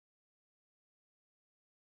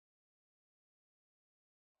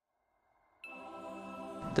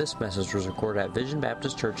This message was recorded at Vision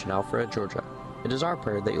Baptist Church in Alpharetta, Georgia. It is our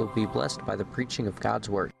prayer that you will be blessed by the preaching of God's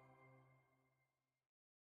Word.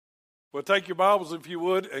 Well, take your Bibles, if you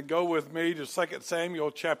would, and go with me to 2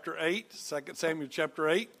 Samuel chapter 8. 2 Samuel chapter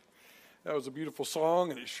 8. That was a beautiful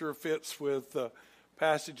song, and it sure fits with the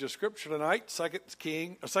passage of Scripture tonight,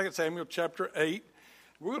 2 Samuel chapter 8.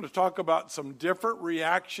 We're going to talk about some different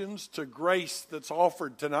reactions to grace that's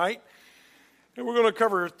offered tonight. And we're going to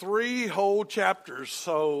cover 3 whole chapters,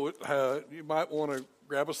 so you might want to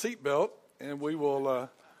grab a seatbelt, and we will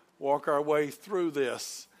walk our way through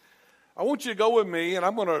this. I want you to go with me, and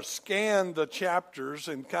I'm going to scan the chapters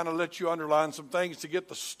and kind of let you underline some things to get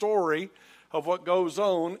the story of what goes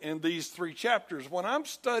on in these 3 chapters. When I'm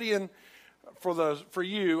studying for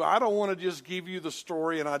you, I don't want to just give you the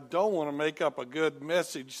story, and I don't want to make up a good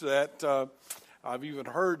message that I've even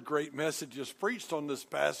heard great messages preached on this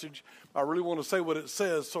passage. I really want to say what it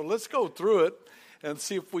says. So let's go through it and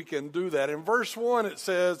see if we can do that. In verse 1 it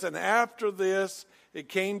says, "And after this it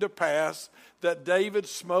came to pass that David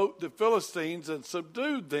smote the Philistines and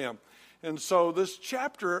subdued them." And so this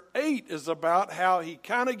chapter 8 is about how he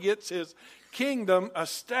kind of gets his kingdom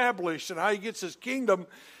established and how he gets his kingdom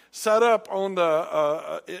set up on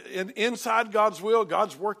the inside God's will.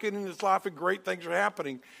 God's working in his life and great things are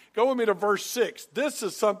happening. Go with me to verse 6. This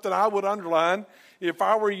is something I would underline if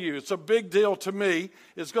I were you. It's a big deal to me.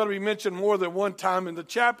 It's going to be mentioned more than one time in the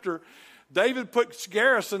chapter. David put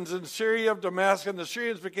garrisons in Syria of Damascus, and the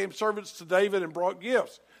Syrians became servants to David and brought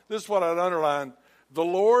gifts. This is what I'd underline. The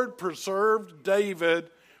Lord preserved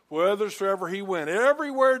David whithersoever he went.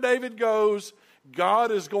 Everywhere David goes,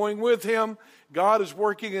 God is going with him. God is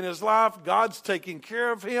working in his life. God's taking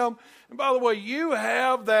care of him. And by the way, you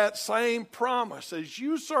have that same promise. As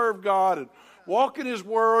you serve God and walk in his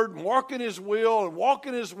word, and walk in his will, and walk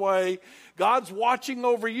in his way, God's watching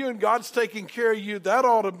over you and God's taking care of you. That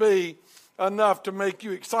ought to be enough to make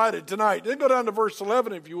you excited tonight. Then go down to verse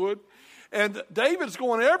 11 if you would. And David's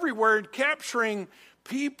going everywhere and capturing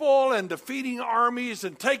people and defeating armies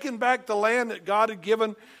and taking back the land that God had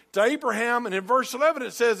given to Abraham. And in verse 11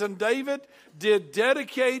 it says, "And David did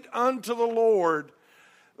dedicate unto the Lord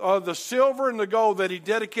the silver and the gold that he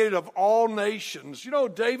dedicated of all nations." You know,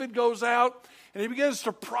 David goes out and he begins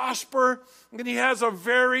to prosper, and he has a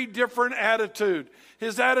very different attitude.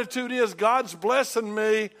 His attitude is, God's blessing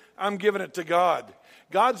me, I'm giving it to God.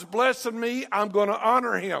 God's blessing me, I'm going to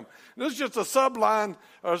honor him. This is just a subline,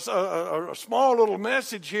 a small little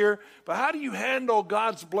message here, but how do you handle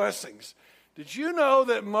God's blessings? Did you know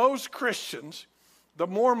that most Christians, the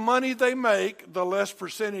more money they make, the less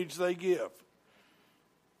percentage they give?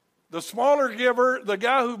 The smaller giver, the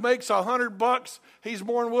guy who makes $100, he's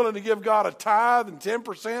more than willing to give God a tithe and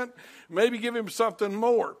 10%, maybe give him something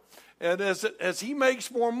more. And as he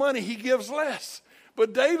makes more money, he gives less.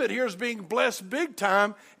 But David here is being blessed big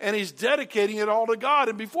time, and he's dedicating it all to God.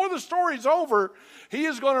 And before the story's over, he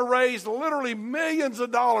is going to raise literally millions of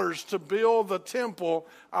dollars to build the temple.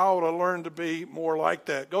 I ought to learn to be more like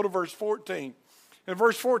that. Go to verse 14. In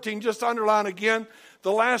verse 14, just underline again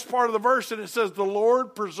the last part of the verse, and it says, "The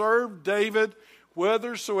Lord preserved David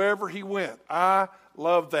whithersoever he went." I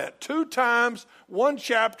love that. 2 times, 1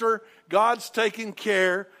 chapter, God's taking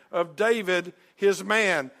care of David, his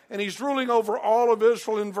man. And he's ruling over all of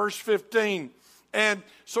Israel in verse 15. And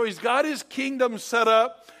so he's got his kingdom set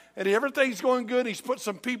up, and everything's going good. He's put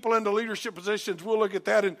some people into leadership positions. We'll look at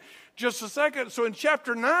that in just a second. So in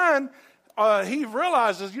chapter 9, he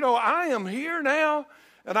realizes, I am here now,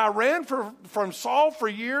 and I ran from Saul for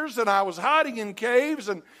years, and I was hiding in caves,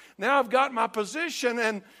 and now I've got my position.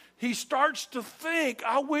 And he starts to think,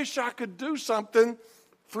 I wish I could do something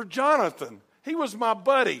for Jonathan. He was my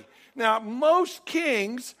buddy. Now, most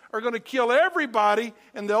kings are going to kill everybody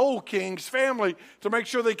in the old king's family to make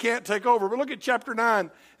sure they can't take over. But look at chapter 9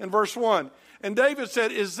 and verse 1. "And David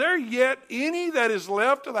said, Is there yet any that is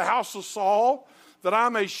left of the house of Saul, that I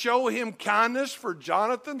may show him kindness for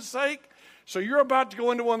Jonathan's sake?" So you're about to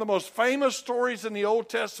go into one of the most famous stories in the Old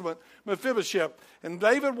Testament, Mephibosheth. And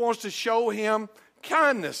David wants to show him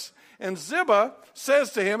kindness. And Ziba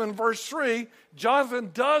says to him in verse 3,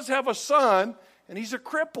 Jonathan does have a son, and he's a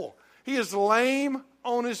cripple. He is lame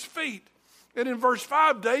on his feet. And in verse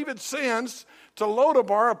 5, David sends to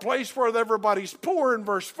Lodabar, a place where everybody's poor, in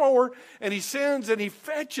verse 4, and he sends and he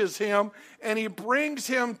fetches him, and he brings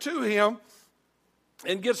him to him,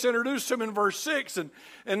 and gets introduced to him in verse 6. And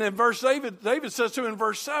then David says to him in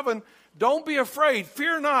verse 7, "Don't be afraid,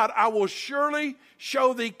 fear not, I will surely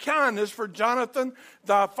show thee kindness for Jonathan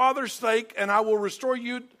thy father's sake, and I will restore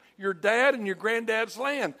you your dad and your granddad's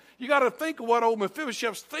land. You got to think of what old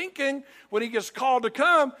Mephibosheth's thinking when he gets called to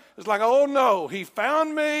come. It's like, oh no, he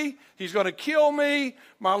found me. He's going to kill me.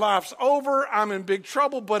 My life's over. I'm in big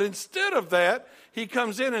trouble. But instead of that, he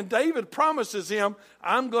comes in and David promises him,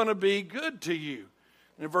 I'm going to be good to you.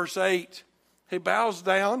 In verse 8, he bows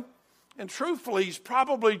down. And truthfully, he's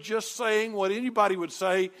probably just saying what anybody would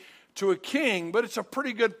say to a king, but it's a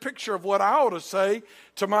pretty good picture of what I ought to say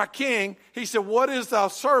to my king. He said, what is thou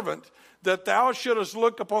servant that thou shouldest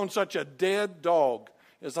look upon such a dead dog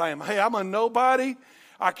as I am? Hey, I'm a nobody.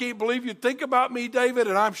 I can't believe you think about me, David,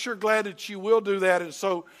 and I'm sure glad that you will do that. And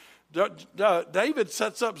so David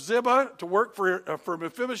sets up Ziba to work for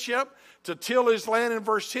Mephibosheth, to till his land in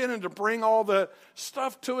verse 10 and to bring all the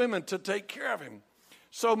stuff to him and to take care of him.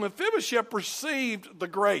 So Mephibosheth received the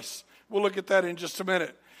grace. We'll look at that in just a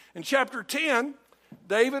minute. In chapter 10,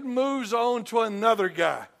 David moves on to another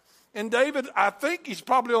guy. And David, I think he's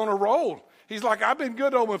probably on a roll. He's like, I've been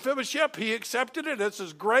good on Mephibosheth. He accepted it. This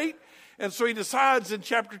is great. And so he decides in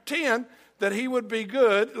chapter 10 that he would be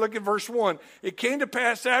good. Look at verse 1. It came to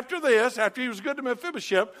pass after this, after he was good to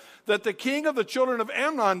Mephibosheth, that the king of the children of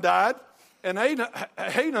Ammon died, and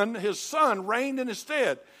Hanun, his son, reigned in his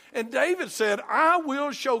stead. And David said, I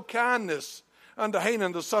will show kindness unto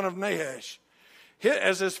Hanun, the son of Nahash,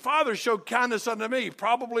 as his father showed kindness unto me,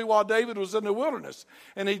 probably while David was in the wilderness.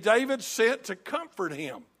 And David sent to comfort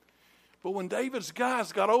him. But when David's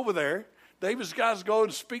guys got over there, David's guys go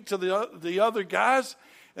and speak to the other guys,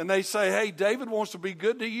 and they say, hey, David wants to be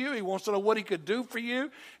good to you. He wants to know what he could do for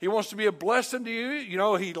you. He wants to be a blessing to you. You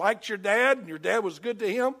know, he liked your dad, and your dad was good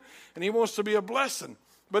to him, and he wants to be a blessing.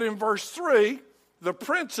 But in verse 3, the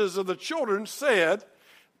princes of the children said,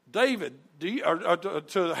 David,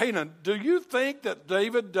 to Hanun, do you think that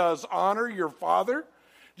David does honor your father?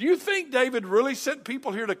 Do you think David really sent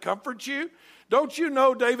people here to comfort you? Don't you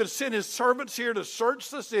know David sent his servants here to search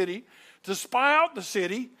the city, to spy out the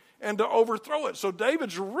city, and to overthrow it? So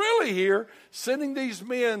David's really here sending these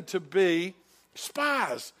men to be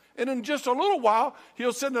spies. And in just a little while,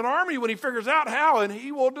 he'll send an army when he figures out how, and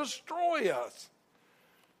he will destroy us.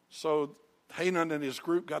 So Hanun and his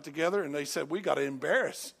group got together, and they said, we got to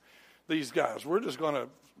embarrass these guys. We're going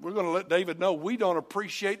to let David know we don't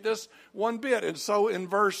appreciate this one bit. And so in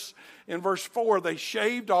verse 4, they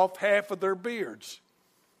shaved off half of their beards,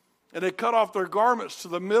 and they cut off their garments to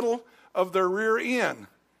the middle of their rear end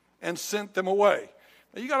and sent them away.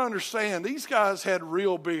 Now you got to understand, these guys had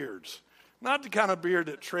real beards, not the kind of beard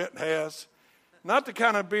that Trent has, not the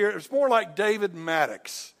kind of beard. It's more like David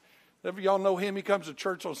Maddox. If y'all know him, he comes to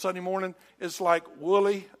church on Sunday morning. It's like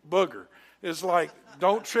woolly booger. It's like,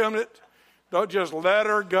 don't trim it. Don't just let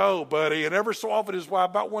her go, buddy. And every so often his wife,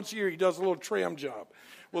 about once a year, he does a little trim job.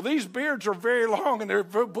 Well, these beards are very long and they're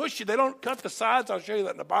very bushy. They don't cut the sides. I'll show you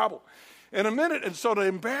that in the Bible in a minute. And so to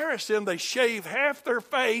embarrass them, they shave half their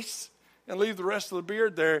face and leave the rest of the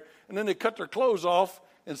beard there. And then they cut their clothes off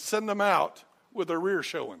and send them out with their rear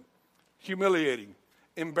showing. Humiliating,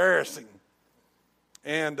 embarrassing.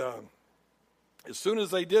 And as soon as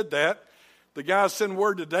they did that, the guys send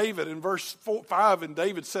word to David in verse 5, and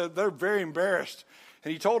David said they're very embarrassed.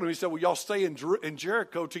 And he told him, he said, well, y'all stay in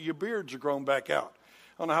Jericho till your beards are grown back out.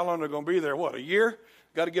 I don't know how long they're going to be there. What, a year?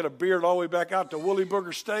 Got to get a beard all the way back out to woolly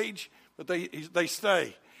booger stage? But they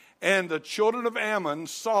stay. And the children of Ammon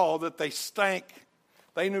saw that they stank.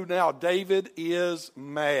 They knew now David is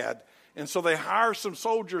mad. And so they hire some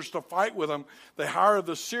soldiers to fight with them. They hire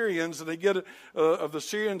the Syrians, and they get of the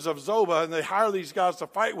Syrians of Zobah, and they hire these guys to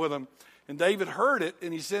fight with them. And David heard it,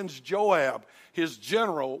 and he sends Joab, his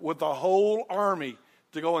general, with the whole army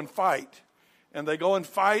to go and fight. And they go and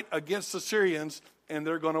fight against the Syrians, and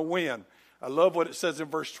they're going to win. I love what it says in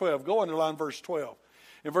verse 12. Go underline verse 12.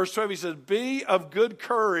 In verse 12, he says, be of good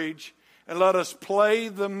courage, and let us play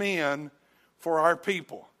the men for our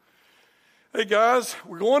people. Hey guys,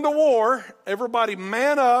 we're going to war. Everybody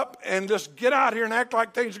man up and just get out here and act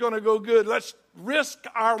like things are going to go good. Let's risk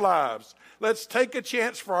our lives. Let's take a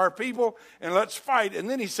chance for our people and let's fight. And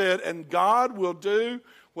then he said, and God will do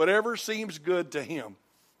whatever seems good to him.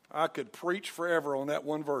 I could preach forever on that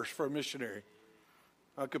one verse for a missionary.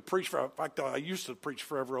 I could preach for, in fact, I used to preach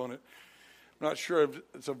forever on it. I'm not sure if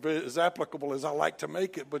it's as applicable as I like to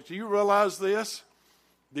make it, but do you realize this?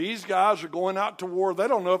 These guys are going out to war. They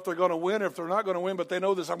don't know if they're going to win or if they're not going to win, but they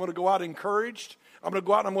know this. I'm going to go out encouraged. I'm going to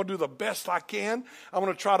go out and I'm going to do the best I can. I'm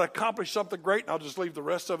going to try to accomplish something great, and I'll just leave the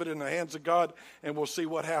rest of it in the hands of God, and we'll see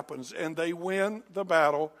what happens. And they win the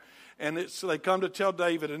battle, and they come to tell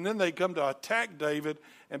David, and then they come to attack David,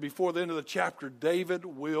 and before the end of the chapter, David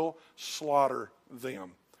will slaughter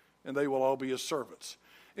them, and they will all be his servants.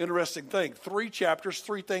 Interesting thing. 3 chapters,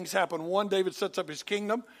 3 things happen. 1, David sets up his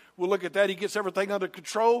kingdom. We'll look at that. He gets everything under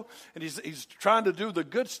control, and he's trying to do the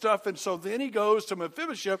good stuff. And so then he goes to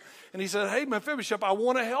Mephibosheth, and he said, hey, Mephibosheth, I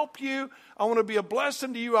want to help you. I want to be a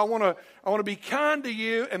blessing to you. I want to be kind to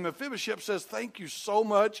you. And Mephibosheth says, thank you so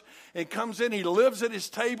much, and comes in. He lives at his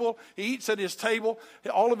table. He eats at his table.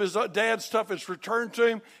 All of his dad's stuff is returned to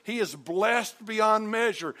him. He is blessed beyond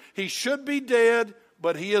measure. He should be dead,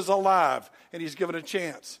 but he is alive, and he's given a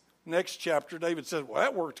chance. Next chapter, David says, well,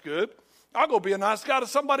 that worked good. I'll go be a nice guy to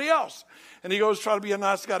somebody else. And he goes try to be a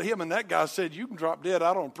nice guy to him. And that guy said, you can drop dead.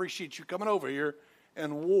 I don't appreciate you coming over here.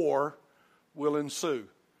 And war will ensue.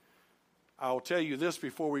 I'll tell you this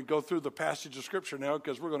before we go through the passage of Scripture now,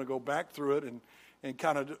 because we're going to go back through it and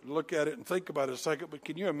kind of look at it and think about it a second. But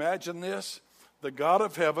can you imagine this? The God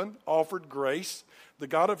of heaven offered grace. The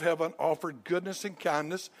God of heaven offered goodness and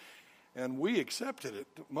kindness. And we accepted it.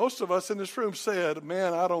 Most of us in this room said,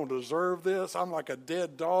 man, I don't deserve this. I'm like a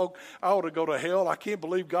dead dog. I ought to go to hell. I can't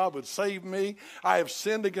believe God would save me. I have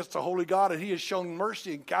sinned against the holy God, and he has shown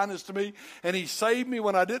mercy and kindness to me. And he saved me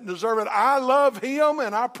when I didn't deserve it. I love him,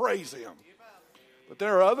 and I praise him. But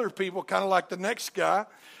there are other people, kind of like the next guy,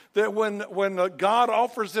 that when God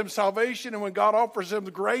offers them salvation and when God offers them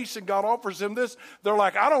the grace and God offers them this, they're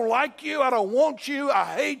like, I don't like you, I don't want you, I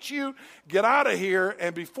hate you, get out of here.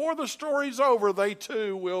 And before the story's over, they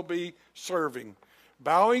too will be serving,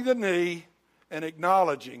 bowing the knee and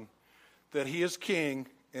acknowledging that he is king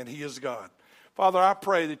and he is God. Father, I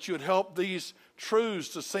pray that you would help these truths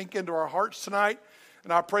to sink into our hearts tonight.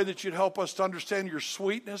 And I pray that you'd help us to understand your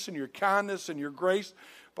sweetness and your kindness and your grace.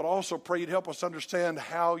 But I also pray you'd help us understand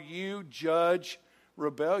how you judge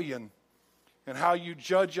rebellion and how you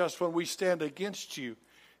judge us when we stand against you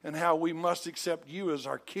and how we must accept you as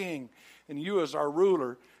our king and you as our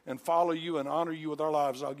ruler and follow you and honor you with our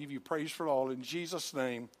lives. I'll give you praise for it all. In Jesus'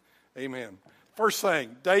 name, amen. First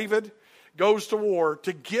thing, David goes to war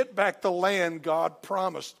to get back the land God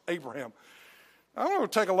promised Abraham. I'm going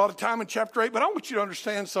to take a lot of time in chapter 8, but I want you to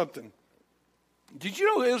understand something. Did you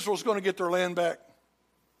know Israel's going to get their land back?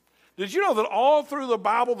 Did you know that all through the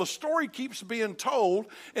Bible, the story keeps being told?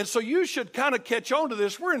 And so you should kind of catch on to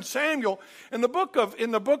this. We're in Samuel. In the book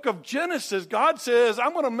of Genesis, God says,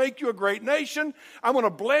 I'm going to make you a great nation. I'm going to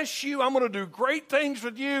bless you. I'm going to do great things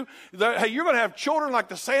with you. Hey, you're going to have children like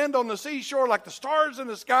the sand on the seashore, like the stars in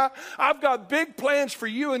the sky. I've got big plans for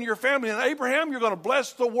you and your family. And Abraham, you're going to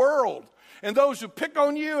bless the world. And those who pick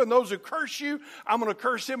on you and those who curse you, I'm going to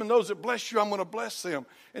curse him. And those that bless you, I'm going to bless them.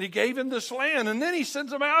 And he gave him this land. And then he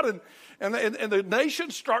sends them out, and the nation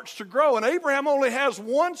starts to grow. And Abraham only has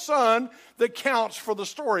one son that counts for the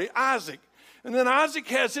story, Isaac. And then Isaac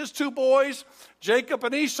has his 2 boys, Jacob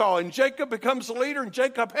and Esau. And Jacob becomes the leader, and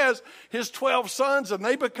Jacob has his 12 sons, and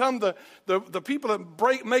they become the people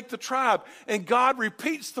that make the tribe. And God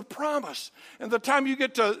repeats the promise. And the time you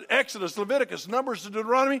get to Exodus, Leviticus, Numbers, and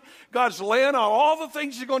Deuteronomy, God's laying out all the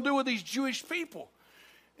things he's going to do with these Jewish people.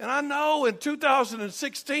 And I know in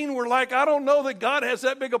 2016, we're like, I don't know that God has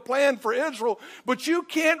that big a plan for Israel, but you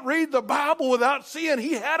can't read the Bible without seeing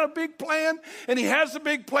he had a big plan, and he has a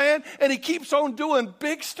big plan, and he keeps on doing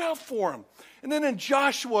big stuff for them. And then in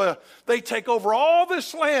Joshua, they take over all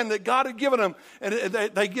this land that God had given them, and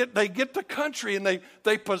they get the country, and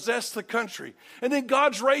they possess the country. And then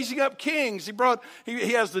God's raising up kings.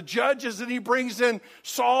 He has the judges, and he brings in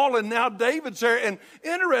Saul, and now David's there. And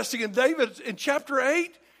interesting, in David, in chapter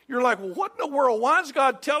 8, you're like, well, what in the world? Why does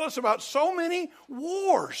God tell us about so many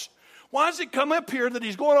wars? Why does it come up here that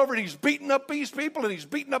he's going over and he's beating up these people and he's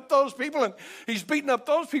beating up those people and he's beating up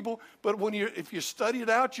those people? But if you study it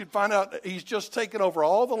out, you'd find out that he's just taken over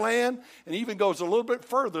all the land, and even goes a little bit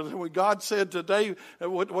further than what God said today,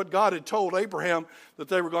 what God had told Abraham that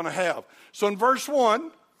they were going to have. So in verse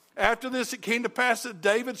 1, after this it came to pass that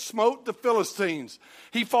David smote the Philistines.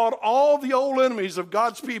 He fought all the old enemies of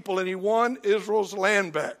God's people, and he won Israel's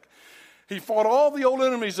land back. He fought all the old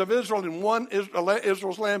enemies of Israel and won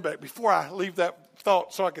Israel's land back. Before I leave that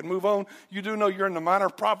thought so I can move on, you do know you're in the Minor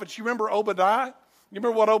Prophets. You remember Obadiah? You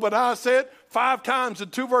remember what Obadiah said? 5 times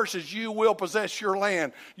in 2 verses, you will possess your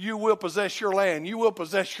land. You will possess your land. You will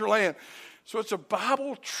possess your land. So it's a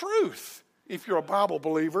Bible truth if you're a Bible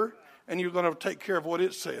believer and you're going to take care of what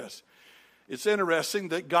it says. It's interesting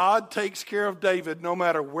that God takes care of David no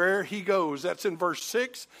matter where he goes. That's in verse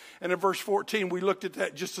 6 and in verse 14. We looked at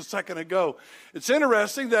that just a second ago. It's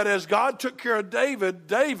interesting that as God took care of David,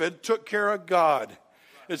 David took care of God.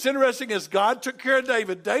 It's interesting, as God took care of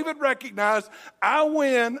David, David recognized, I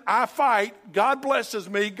win, I fight, God blesses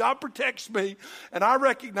me, God protects me, and I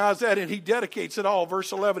recognize that, and he dedicates it all.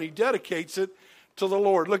 Verse 11, he dedicates it to the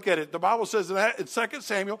Lord. Look at it. The Bible says in 2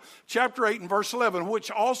 Samuel chapter 8 and verse 11,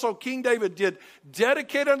 which also King David did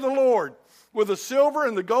dedicate unto the Lord with the silver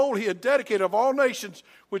and the gold he had dedicated of all nations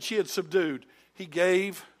which he had subdued. He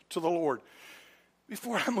gave to the Lord.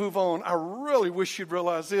 Before I move on, I really wish you'd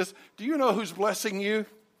realize this. Do you know who's blessing you?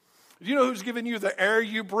 Do you know who's giving you the air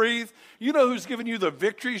you breathe? You know who's giving you the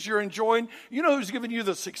victories you're enjoying? You know who's giving you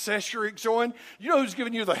the success you're enjoying? You know who's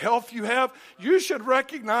giving you the health you have? You should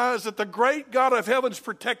recognize that the great God of heaven is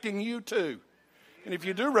protecting you too. And if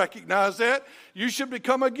you do recognize that, you should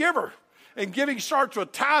become a giver. And giving starts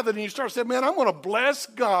with tithing, and you start saying, man, I'm going to bless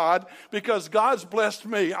God because God's blessed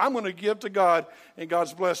me. I'm going to give to God, and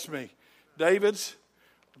God's blessed me. David's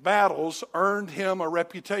battles earned him a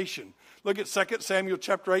reputation. Look at 2 Samuel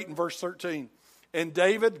chapter 8 and verse 13. And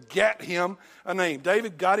David got him a name.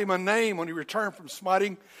 David got him a name when he returned from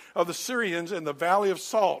smiting of the Syrians in the Valley of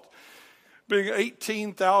Salt, being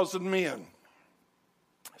 18,000 men.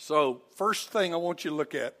 So, first thing I want you to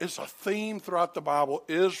look at is a theme throughout the Bible.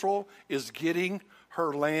 Israel is getting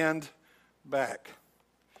her land back.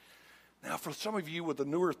 Now, for some of you with a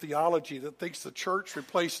newer theology that thinks the church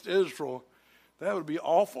replaced Israel, that would be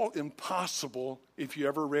awful impossible if you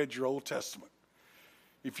ever read your Old Testament.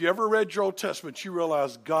 If you ever read your Old Testament, you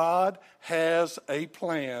realize God has a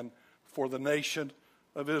plan for the nation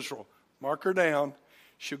of Israel. Mark her down.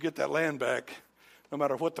 She'll get that land back. No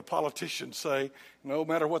matter what the politicians say, no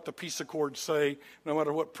matter what the peace accords say, no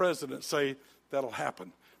matter what presidents say, that'll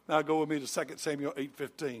happen. Now go with me to 2 Samuel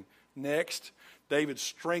 8:15. Next, David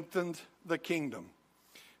strengthened the kingdom.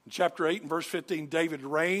 In chapter 8 and verse 15, David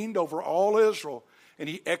reigned over all Israel, and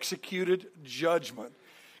he executed judgment.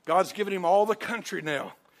 God's given him all the country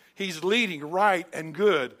now. He's leading right and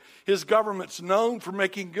good. His government's known for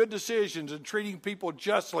making good decisions and treating people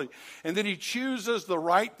justly. And then he chooses the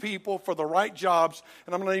right people for the right jobs.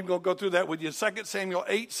 And I'm not even going to go through that with you. 2 Samuel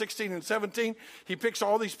 8, 16, and 17, he picks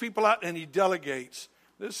all these people out and he delegates.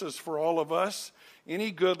 This is for all of us.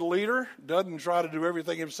 Any good leader doesn't try to do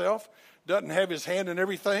everything himself, doesn't have his hand in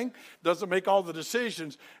everything, doesn't make all the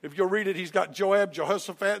decisions. If you'll read it, he's got Joab,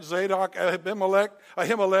 Jehoshaphat, Zadok,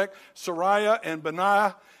 Ahimelech, Sariah, and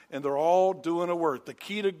Benaiah, and they're all doing a work. The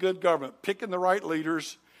key to good government, picking the right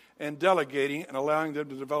leaders and delegating and allowing them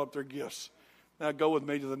to develop their gifts. Now go with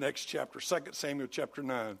me to the next chapter, 2 Samuel chapter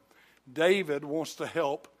 9. David wants to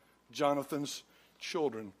help Jonathan's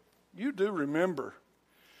children. You do remember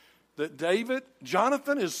that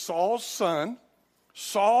Jonathan is Saul's son.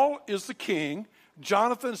 Saul is the king.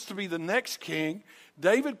 Jonathan's to be the next king.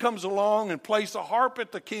 David comes along and plays the harp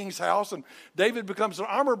at the king's house, and David becomes an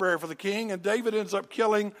armor bearer for the king, and David ends up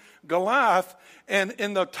killing Goliath. And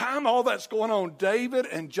in the time all that's going on, David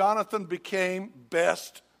and Jonathan became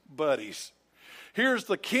best buddies. Here's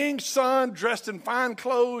the king's son dressed in fine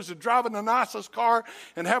clothes and driving the nicest car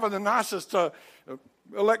and having the nicest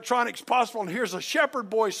electronics possible. And here's a shepherd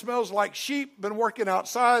boy, smells like sheep, been working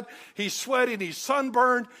outside. He's sweating, he's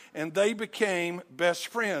sunburned, and they became best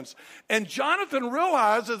friends. And Jonathan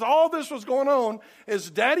realized as all this was going on, as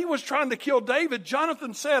daddy was trying to kill David,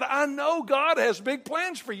 Jonathan said, I know God has big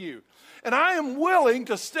plans for you. And I am willing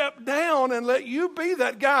to step down and let you be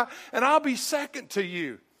that guy, and I'll be second to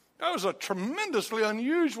you. That was a tremendously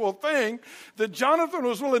unusual thing that Jonathan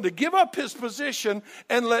was willing to give up his position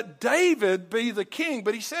and let David be the king,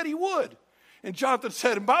 but he said he would. And Jonathan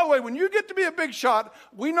said, and by the way, when you get to be a big shot,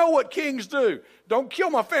 we know what kings do. Don't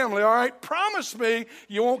kill my family, all right? Promise me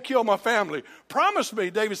you won't kill my family. Promise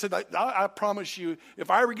me. David said, I promise you,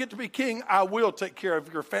 if I ever get to be king, I will take care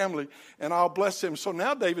of your family, and I'll bless him. So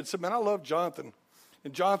now David said, man, I love Jonathan.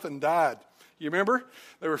 And Jonathan died. You remember?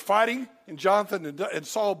 They were fighting, and Jonathan and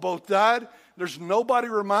Saul both died. There's nobody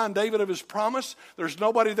to remind David of his promise. There's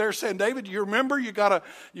nobody there saying, David, you remember? You got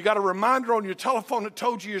a reminder on your telephone that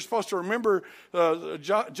told you you're supposed to remember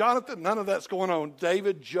Jonathan. None of that's going on.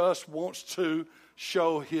 David just wants to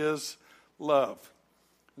show his love.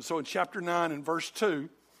 And so in chapter 9 and verse 2,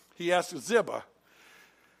 he asks Ziba,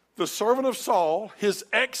 the servant of Saul, his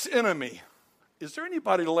ex-enemy, is there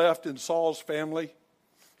anybody left in Saul's family?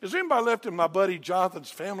 Is there anybody left in my buddy Jonathan's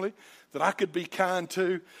family that I could be kind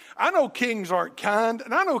to? I know kings aren't kind,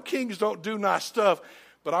 and I know kings don't do nice stuff,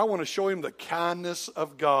 but I want to show him the kindness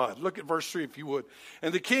of God. Look at verse 3 if you would.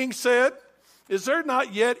 And the king said, is there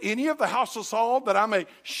not yet any of the house of Saul that I may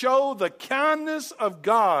show the kindness of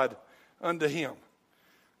God unto him?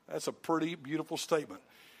 That's a pretty beautiful statement.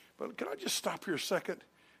 But can I just stop here a second?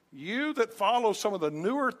 You that follow some of the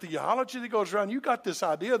newer theology that goes around, you got this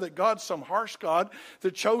idea that God's some harsh God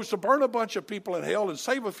that chose to burn a bunch of people in hell and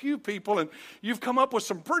save a few people. And you've come up with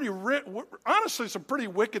some honestly, some pretty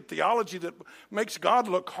wicked theology that makes God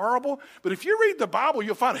look horrible. But if you read the Bible,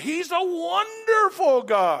 you'll find He's a wonderful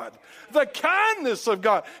God. The kindness of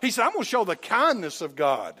God. He said, I'm going to show the kindness of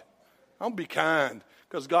God. I'm going to be kind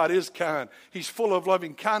because God is kind. He's full of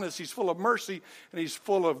loving kindness. He's full of mercy, and He's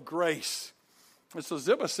full of grace. And so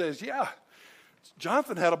Ziba says, yeah,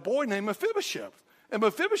 Jonathan had a boy named Mephibosheth. And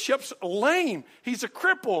Mephibosheth's lame. He's a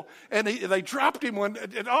cripple. And they dropped him.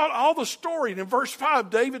 And all the story. And in verse 5,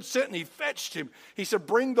 David sent and he fetched him. He said,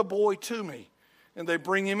 bring the boy to me. And they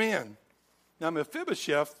bring him in. Now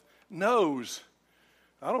Mephibosheth knows,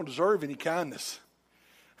 I don't deserve any kindness.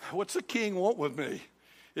 What's the king want with me?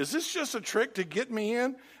 Is this just a trick to get me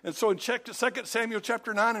in? And so in 2 Samuel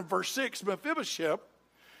chapter 9 and verse 6, Mephibosheth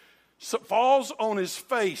falls on his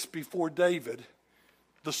face before David.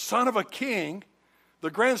 The son of a king, the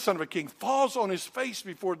grandson of a king, falls on his face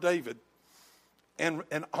before David and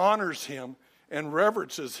honors him and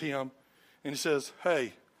reverences him. And he says,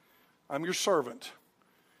 hey, I'm your servant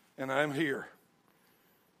and I'm here.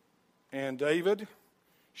 And David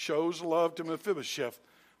shows love to Mephibosheth,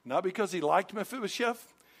 not because he liked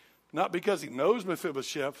Mephibosheth, not because he knows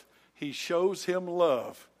Mephibosheth. He shows him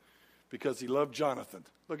love because he loved Jonathan.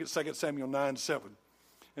 Look at 2 Samuel 9:7.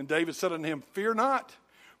 And David said unto him, fear not,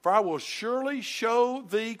 for I will surely show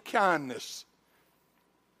thee kindness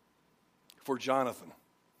for Jonathan,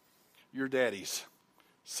 your daddy's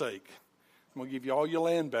sake. I'm going to give you all your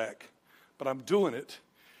land back, but I'm doing it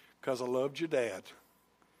because I loved your dad.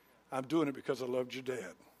 I'm doing it because I loved your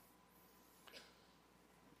dad.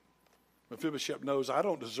 Mephibosheth knows I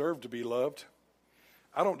don't deserve to be loved.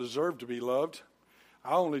 I don't deserve to be loved.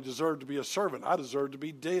 I only deserve to be a servant. I deserve to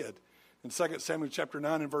be dead. In 2 Samuel chapter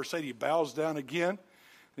 9 and verse 8, he bows down again. And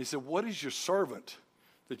he said, what is your servant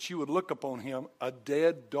that you would look upon him, a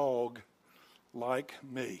dead dog like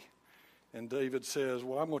me? And David says,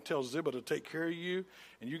 well, I'm going to tell Ziba to take care of you,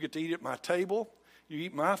 and you get to eat at my table. You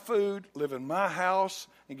eat my food, live in my house,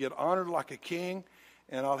 and get honored like a king.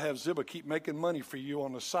 And I'll have Ziba keep making money for you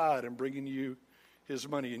on the side and bringing you his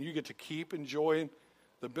money. And you get to keep enjoying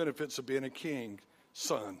the benefits of being a king.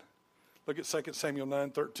 Son. Look at 2 Samuel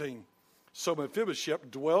 9:13. So Mephibosheth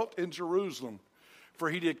dwelt in Jerusalem, for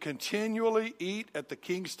he did continually eat at the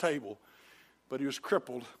king's table, but he was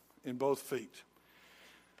crippled in both feet.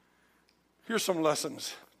 Here's some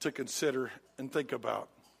lessons to consider and think about.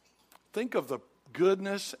 Think of the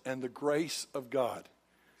goodness and the grace of God.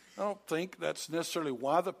 I don't think that's necessarily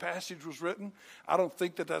why the passage was written. I don't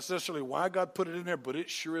think that that's necessarily why God put it in there, but it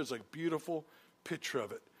sure is a beautiful picture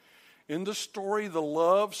of it. In the story, the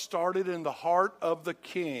love started in the heart of the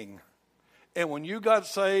king. And when you got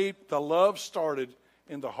saved, the love started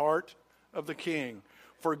in the heart of the king.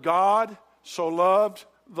 For God so loved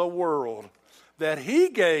the world that he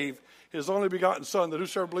gave his only begotten Son, that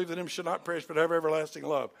whosoever believes in him should not perish but have everlasting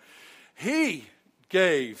love. He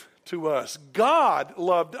gave to us. God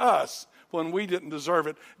loved us when we didn't deserve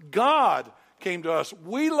it. God came to us.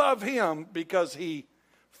 We love him because he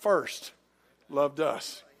first loved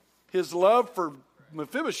us. His love for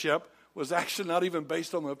Mephibosheth was actually not even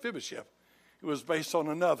based on Mephibosheth. It was based on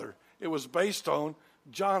another. It was based on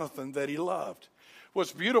Jonathan that he loved.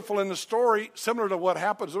 What's beautiful in the story, similar to what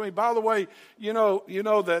happens to me, by the way, you know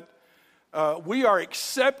that we are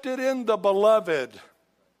accepted in the beloved.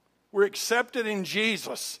 We're accepted in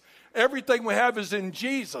Jesus. Everything we have is in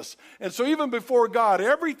Jesus. And so even before God,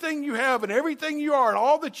 everything you have and everything you are and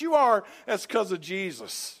all that you are, that's because of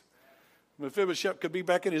Jesus. Mephibosheth could be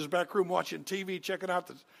back in his back room watching TV, checking out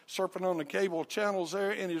surfing on the cable channels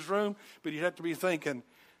there in his room, but he'd have to be thinking,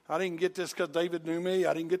 I didn't get this because David knew me.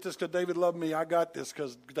 I didn't get this because David loved me. I got this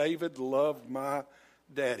because David loved my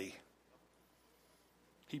daddy.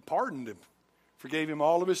 He pardoned him, forgave him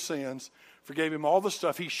all of his sins, forgave him all the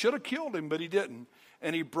stuff. He should have killed him, but he didn't.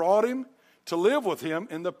 And he brought him to live with him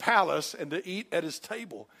in the palace and to eat at his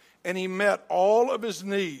table. And he met all of his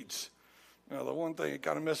needs. Now, the one thing that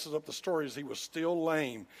kind of messes up the story is he was still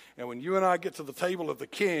lame. And when you and I get to the table of the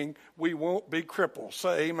king, we won't be crippled.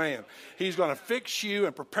 Say amen. He's going to fix you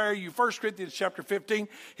and prepare you. 1 Corinthians chapter 15,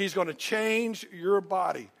 he's going to change your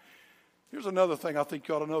body. Here's another thing I think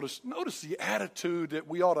you ought to notice. Notice the attitude that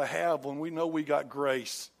we ought to have when we know we got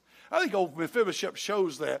grace. I think old Mephibosheth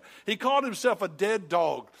shows that. He called himself a dead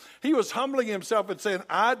dog. He was humbling himself and saying,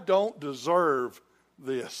 I don't deserve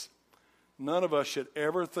this. None of us should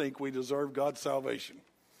ever think we deserve God's salvation.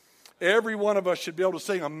 Every one of us should be able to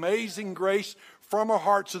sing Amazing Grace from our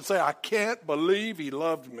hearts and say, I can't believe he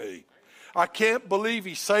loved me. I can't believe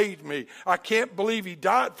he saved me. I can't believe he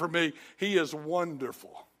died for me. He is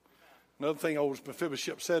wonderful. Another thing old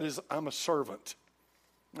Mephibosheth said is, I'm a servant.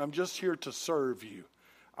 I'm just here to serve you.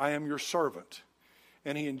 I am your servant.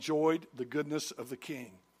 And he enjoyed the goodness of the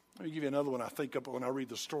king. Let me give you another one I think of when I read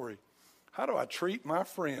the story. How do I treat my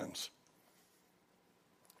friends?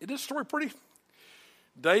 Is this story pretty?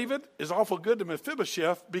 David is awful good to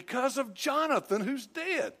Mephibosheth because of Jonathan, who's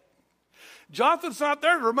dead. Jonathan's not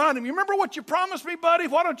there to remind him, you remember what you promised me, buddy?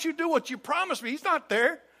 Why don't you do what you promised me? He's not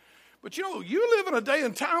there. But you know, you live in a day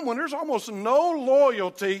and time when there's almost no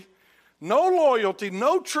loyalty,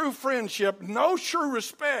 no true friendship, no true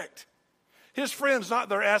respect. His friend's not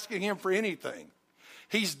there asking him for anything.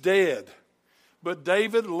 He's dead. But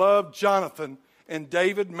David loved Jonathan, and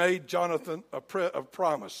David made Jonathan a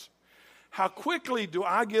promise. How quickly do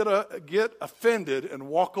I get offended and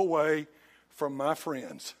walk away from my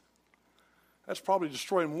friends? That's probably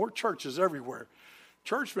destroying more churches everywhere.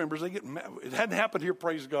 Church members, they get mad. It hadn't happened here,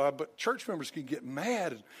 praise God, but church members can get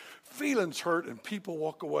mad and feelings hurt and people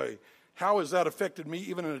walk away. How has that affected me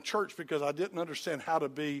even in a church? Because I didn't understand how to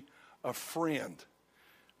be a friend.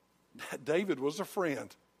 David was a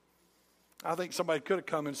friend. I think somebody could have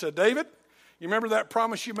come and said, David, you remember that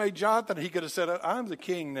promise you made Jonathan? He could have said, I'm the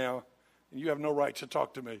king now, and you have no right to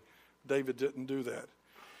talk to me. David didn't do that.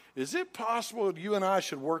 Is it possible that you and I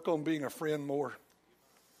should work on being a friend more?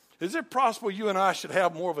 Is it possible you and I should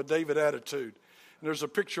have more of a David attitude? And there's a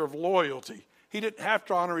picture of loyalty. He didn't have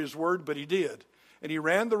to honor his word, but he did. And he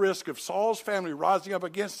ran the risk of Saul's family rising up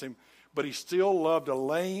against him, but he still loved a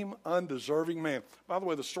lame, undeserving man. By the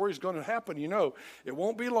way, the story's going to happen. You know, it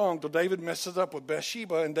won't be long till David messes up with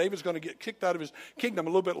Bathsheba, and David's going to get kicked out of his kingdom a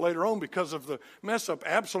little bit later on because of the mess up.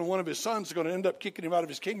 Absalom, one of his sons, is going to end up kicking him out of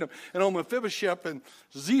his kingdom. And on Mephibosheth and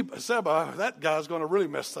Zebah, that guy's going to really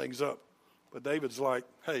mess things up. But David's like,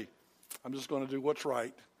 hey, I'm just going to do what's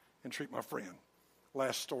right and treat my friend.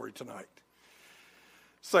 Last story tonight.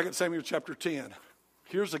 2 Samuel chapter 10.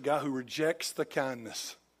 Here's a guy who rejects the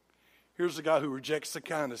kindness. Here's a guy who rejects the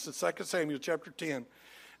kindness. In 2 Samuel chapter 10,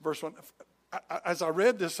 verse 1. As I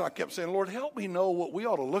read this, I kept saying, Lord, help me know what we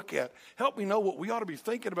ought to look at. Help me know what we ought to be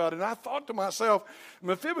thinking about. And I thought to myself,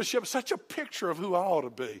 Mephibosheth is such a picture of who I ought to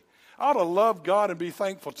be. I ought to love God and be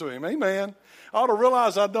thankful to him. Amen. I ought to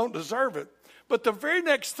realize I don't deserve it. But the very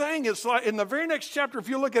next thing, it's like in the very next chapter, if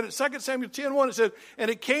you look at it, 2 Samuel 10:1, it says, and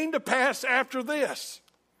it came to pass after this.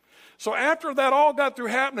 So after that all got through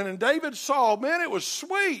happening, and David saw, man, it was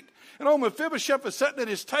sweet. And old Mephibosheth was sitting at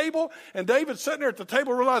his table, and David sitting there at the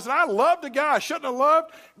table realizing, I loved a guy I shouldn't have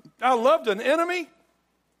loved. I loved an enemy.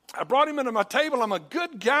 I brought him into my table. I'm a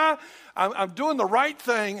good guy. I'm doing the right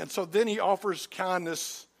thing. And so then he offers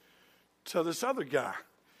kindness to this other guy,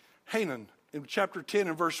 Hanun, in chapter 10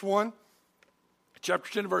 and verse 1.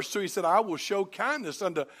 Chapter 10 and verse 2, he said, I will show kindness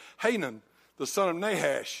unto Hanun, the son of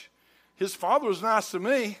Nahash. His father was nice to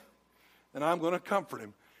me, and I'm going to comfort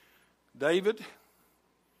him. David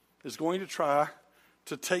is going to try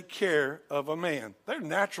to take care of a man. They're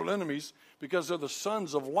natural enemies because they're the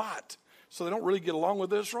sons of Lot. So they don't really get along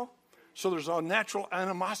with Israel. So there's a natural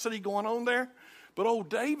animosity going on there. But old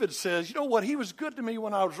David says, you know what? He was good to me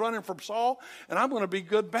when I was running from Saul, and I'm going to be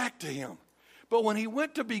good back to him. But when he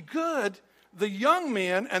went to be good, the young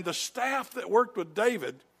men and the staff that worked with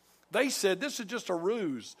David, they said, this is just a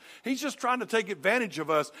ruse. He's just trying to take advantage of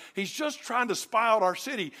us. He's just trying to spy out our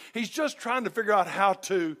city. He's just trying to figure out how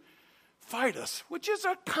to fight us, which is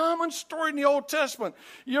a common story in the Old Testament.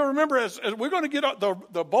 You remember, as we're going to get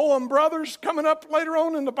the Boam brothers coming up later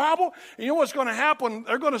on in the Bible, and you know what's going to happen?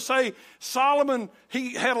 They're going to say, Solomon,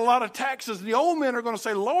 he had a lot of taxes. And the old men are going to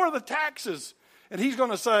say, lower the taxes. And he's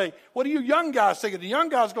going to say, what are you young guys thinking? The young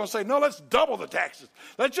guy's going to say, no, let's double the taxes.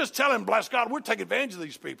 Let's just tell him, bless God, we'll take advantage of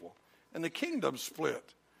these people. And the kingdom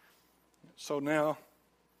split. So now,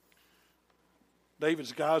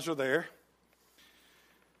 David's guys are there.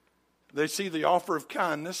 They see the offer of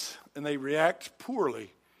kindness, and they react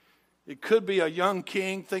poorly. It could be a young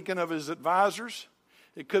king thinking of his advisors.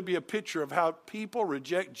 It could be a picture of how people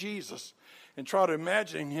reject Jesus and try to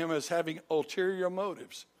imagine him as having ulterior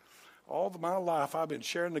motives. All of my life, I've been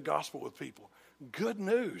sharing the gospel with people. Good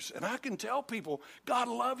news. And I can tell people, God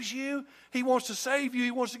loves you. He wants to save you.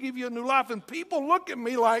 He wants to give you a new life. And people look at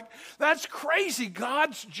me like, that's crazy.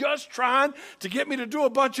 God's just trying to get me to do a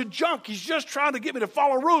bunch of junk. He's just trying to get me to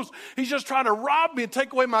follow rules. He's just trying to rob me and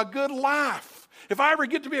take away my good life. If I ever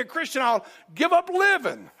get to be a Christian, I'll give up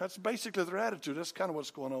living. That's basically their attitude. That's kind of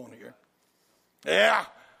what's going on here. Yeah.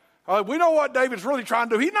 We know what David's really trying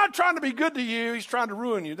to do. He's not trying to be good to you. He's trying to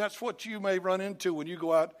ruin you. That's what you may run into when you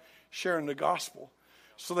go out sharing the gospel.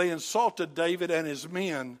 So they insulted David and his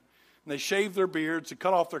men. and they shaved their beards and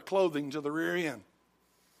cut off their clothing to the rear end.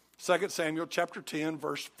 2 Samuel chapter 10,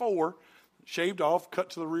 verse 4, shaved off, cut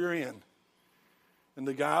to the rear end. And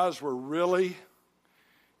the guys were really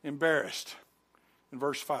embarrassed. In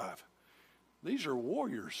verse 5, these are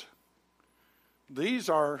warriors. These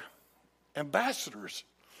are ambassadors.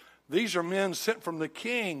 These are men sent from the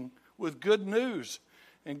king with good news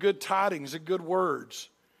and good tidings and good words.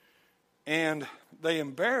 And they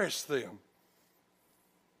embarrassed them.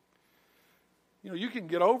 You know, you can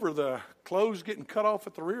get over the clothes getting cut off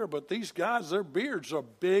at the rear, but these guys, their beards are a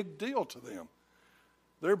big deal to them.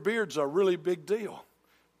 Their beards are a really big deal.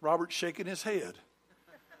 Robert's shaking his head.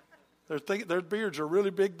 Their beards are a really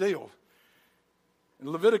big deal. In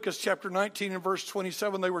Leviticus chapter 19 and verse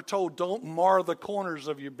 27, they were told, don't mar the corners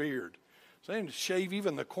of your beard. So they didn't shave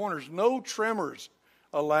even the corners. No trimmers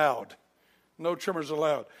allowed. No trimmers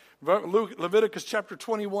allowed. Leviticus chapter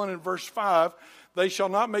 21 and verse 5, they shall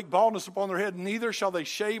not make baldness upon their head, neither shall they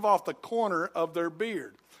shave off the corner of their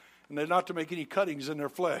beard. And they're not to make any cuttings in their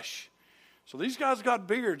flesh. So these guys got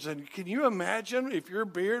beards. And can you imagine if your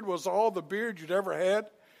beard was all the beard you'd ever had?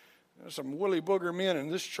 There's some woolly booger men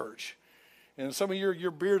in this church. And some of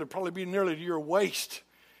your beard would probably be nearly to your waist.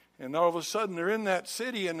 And all of a sudden they're in that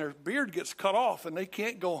city and their beard gets cut off and they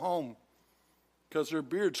can't go home because their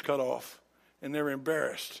beard's cut off and they're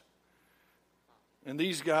embarrassed. And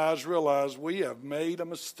these guys realize we have made a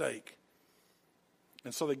mistake.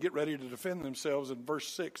 And so they get ready to defend themselves. In verse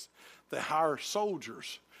 6, they hire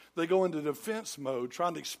soldiers. They go into defense mode,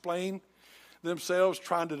 trying to explain themselves,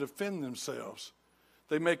 trying to defend themselves.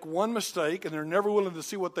 They make one mistake, and they're never willing to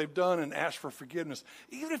see what they've done and ask for forgiveness.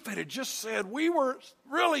 Even if they had just said, we were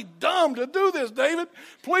really dumb to do this, David.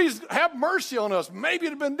 Please have mercy on us. Maybe it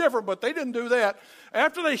would have been different, but they didn't do that.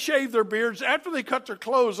 After they shaved their beards, after they cut their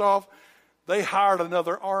clothes off, they hired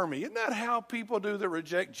another army. Isn't that how people do that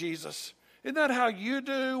reject Jesus? Isn't that how you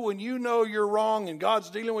do when you know you're wrong and God's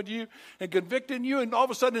dealing with you and convicting you, and all of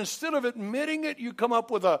a sudden instead of admitting it, you come up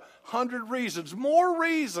with 100 reasons, more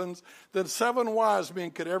reasons than 7 wise men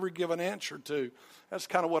could ever give an answer to. That's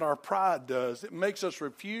kind of what our pride does. It makes us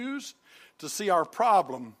refuse to see our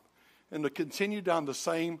problem and to continue down the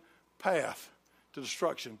same path to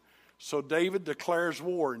destruction. So David declares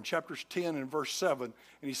war in chapters 10 and verse 7,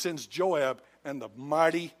 and he sends Joab and the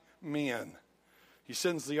mighty men. He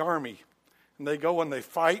sends the army. And they go and they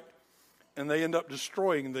fight, and they end up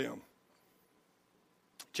destroying them.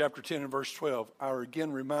 Chapter 10 and verse 12, I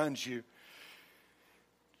again remind you.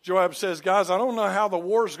 Joab says, guys, I don't know how the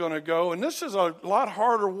war's going to go. And this is a lot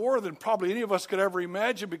harder war than probably any of us could ever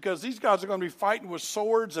imagine, because these guys are going to be fighting with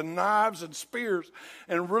swords and knives and spears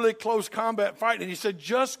and really close combat fighting. And he said,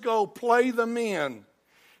 just go play the men.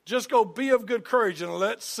 Just go be of good courage, and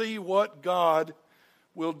let's see what God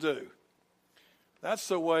will do. That's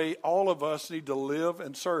the way all of us need to live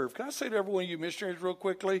and serve. Can I say to every one of you missionaries real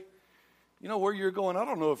quickly, you know where you're going? I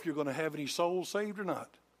don't know if you're going to have any souls saved or not.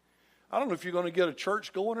 I don't know if you're going to get a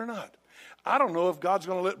church going or not. I don't know if God's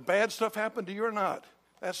going to let bad stuff happen to you or not.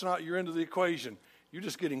 That's not your end of the equation. You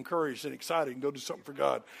just get encouraged and excited and go do something for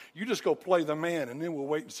God. You just go play the man, and then we'll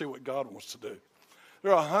wait and see what God wants to do.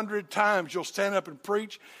 There are 100 times you'll stand up and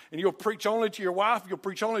preach, and you'll preach only to your wife, you'll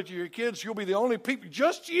preach only to your kids, you'll be the only people,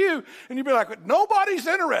 just you, and you'll be like, nobody's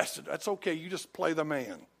interested. That's okay, you just play the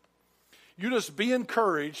man. You just be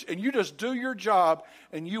encouraged, and you just do your job,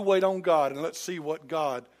 and you wait on God, and let's see what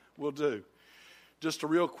God will do. Just a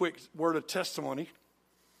real quick word of testimony.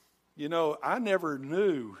 You know, I never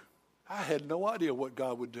knew, I had no idea what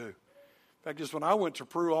God would do. In fact, just when I went to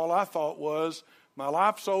Peru, all I thought was, my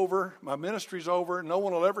life's over, my ministry's over, no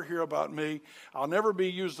one will ever hear about me, I'll never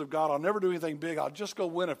be used of God, I'll never do anything big, I'll just go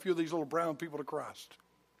win a few of these little brown people to Christ.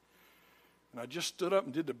 And I just stood up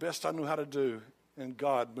and did the best I knew how to do, and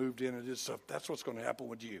God moved in and did stuff. That's what's going to happen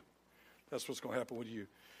with you. That's what's going to happen with you.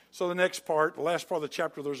 So the next part, the last part of the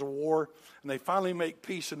chapter, there's a war, and they finally make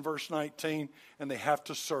peace in verse 19, and they have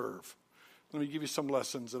to serve. Let me give you some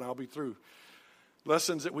lessons, and I'll be through.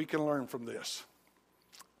 Lessons that we can learn from this.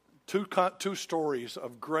 Two stories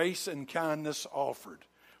of grace and kindness offered.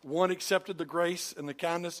 One accepted the grace and the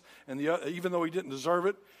kindness, and the other, even though he didn't deserve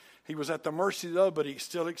it, he was at the mercy of the other, but he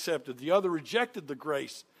still accepted. The other rejected the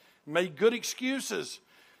grace, made good excuses.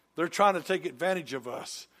 They're trying to take advantage of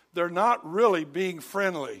us. They're not really being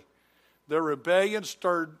friendly. Their rebellion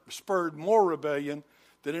spurred more rebellion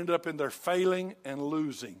that ended up in their failing and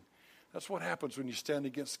losing. That's what happens when you stand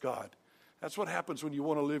against God. That's what happens when you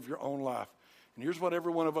want to live your own life. And here's what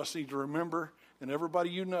every one of us need to remember, and everybody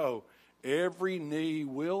you know, every knee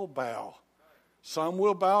will bow. Some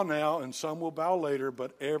will bow now, and some will bow later,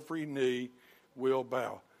 but every knee will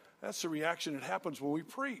bow. That's the reaction that happens when we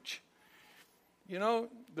preach. You know,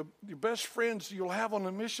 your best friends you'll have on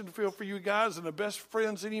the mission field for you guys, and the best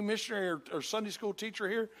friends any missionary or Sunday school teacher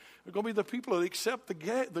here are going to be the people that accept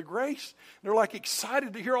the grace. They're like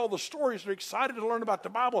excited to hear all the stories. They're excited to learn about the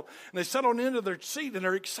Bible, and they sit on the end of their seat, and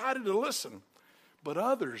they're excited to listen. But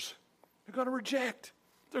others, they're going to reject.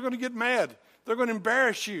 They're going to get mad. They're going to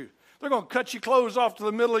embarrass you. They're going to cut your clothes off to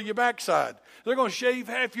the middle of your backside. They're going to shave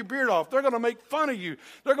half your beard off. They're going to make fun of you.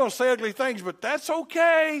 They're going to say ugly things, but that's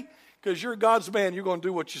okay. Because you're God's man, you're going to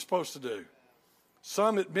do what you're supposed to do.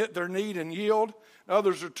 Some admit their need and yield.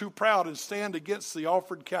 Others are too proud and stand against the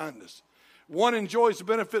offered kindness. One enjoys the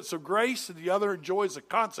benefits of grace, and the other enjoys the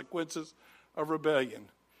consequences of rebellion.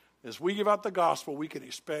 As we give out the gospel, we can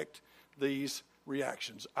expect these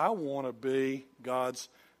reactions. I want to be God's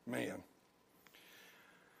man.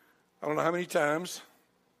 I don't know how many times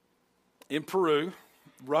in Peru,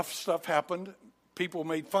 rough stuff happened. People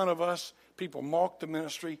made fun of us. People mocked the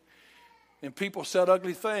ministry. And people said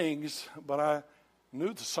ugly things, but I knew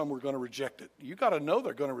that some were going to reject it. You got to know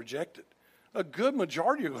they're going to reject it. A good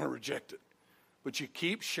majority are going to reject it. But you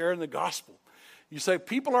keep sharing the gospel. You say,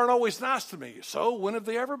 people aren't always nice to me. So when have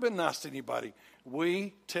they ever been nice to anybody?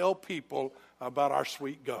 We tell people about our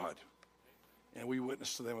sweet God. And we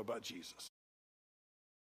witness to them about Jesus.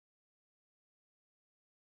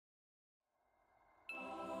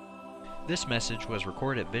 This message was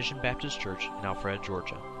recorded at Vision Baptist Church in Alpharetta,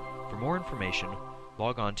 Georgia. For more information,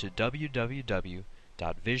 log on to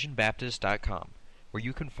www.visionbaptist.com, where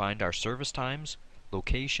you can find our service times,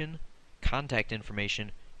 location, contact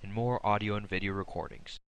information, and more audio and video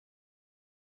recordings.